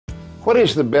What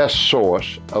is the best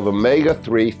source of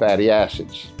omega-3 fatty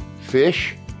acids?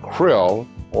 Fish, krill,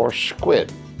 or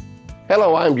squid?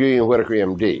 Hello, I'm Julian Whitaker,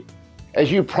 MD.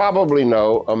 As you probably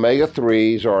know,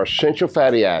 omega-3s are essential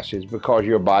fatty acids because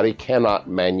your body cannot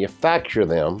manufacture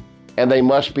them, and they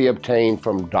must be obtained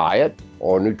from diet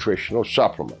or nutritional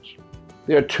supplements.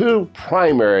 There are two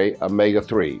primary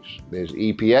omega-3s. There's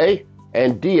EPA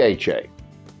and DHA.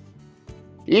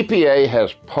 EPA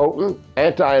has potent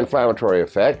anti-inflammatory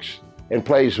effects and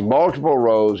plays multiple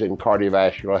roles in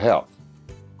cardiovascular health,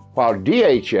 while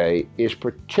DHA is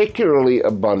particularly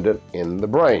abundant in the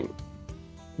brain.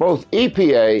 Both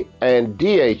EPA and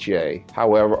DHA,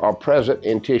 however, are present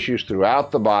in tissues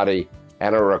throughout the body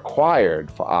and are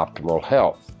required for optimal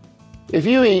health. If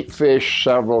you eat fish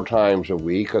several times a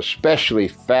week, especially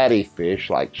fatty fish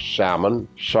like salmon,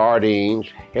 sardines,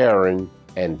 herring,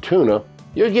 and tuna,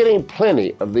 you're getting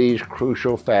plenty of these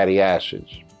crucial fatty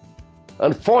acids.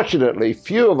 Unfortunately,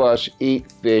 few of us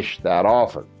eat fish that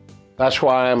often. That's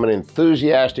why I'm an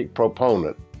enthusiastic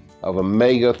proponent of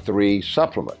omega-3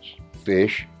 supplements,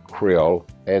 fish, krill,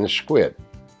 and squid.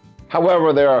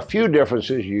 However, there are a few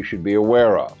differences you should be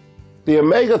aware of. The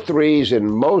omega-3s in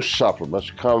most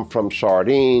supplements come from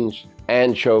sardines,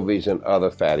 anchovies, and other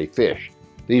fatty fish.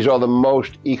 These are the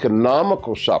most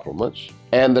economical supplements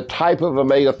and the type of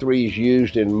omega-3s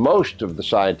used in most of the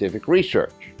scientific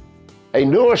research. A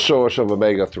newer source of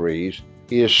omega-3s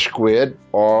is squid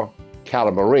or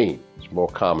calamari, its more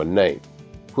common name,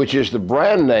 which is the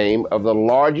brand name of the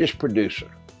largest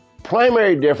producer.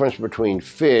 Primary difference between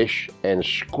fish and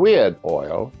squid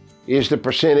oil is the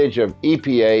percentage of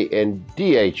EPA and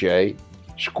DHA.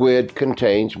 Squid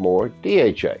contains more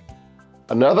DHA.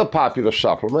 Another popular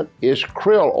supplement is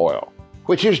krill oil,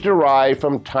 which is derived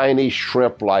from tiny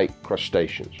shrimp-like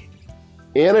crustaceans.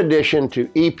 In addition to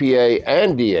EPA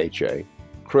and DHA,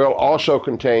 krill also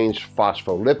contains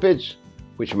phospholipids,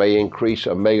 which may increase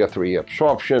omega-3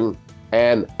 absorption,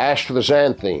 and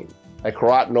astaxanthin, a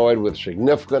carotenoid with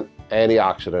significant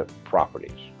antioxidant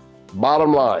properties.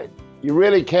 Bottom line, you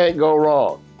really can't go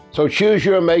wrong. So choose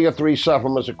your omega-3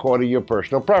 supplements according to your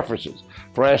personal preferences.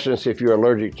 For instance, if you're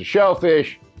allergic to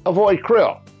shellfish, avoid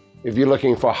krill. If you're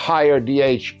looking for higher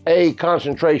DHA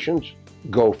concentrations,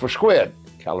 go for squid,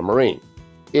 calamari.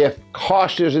 If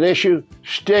cost is an issue,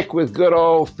 stick with good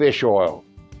old fish oil.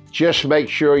 Just make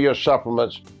sure your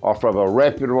supplements are from a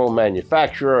reputable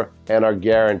manufacturer and are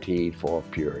guaranteed for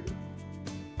purity.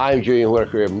 I'm Julian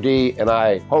Whitaker, MD, and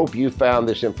I hope you found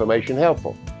this information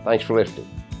helpful. Thanks for listening.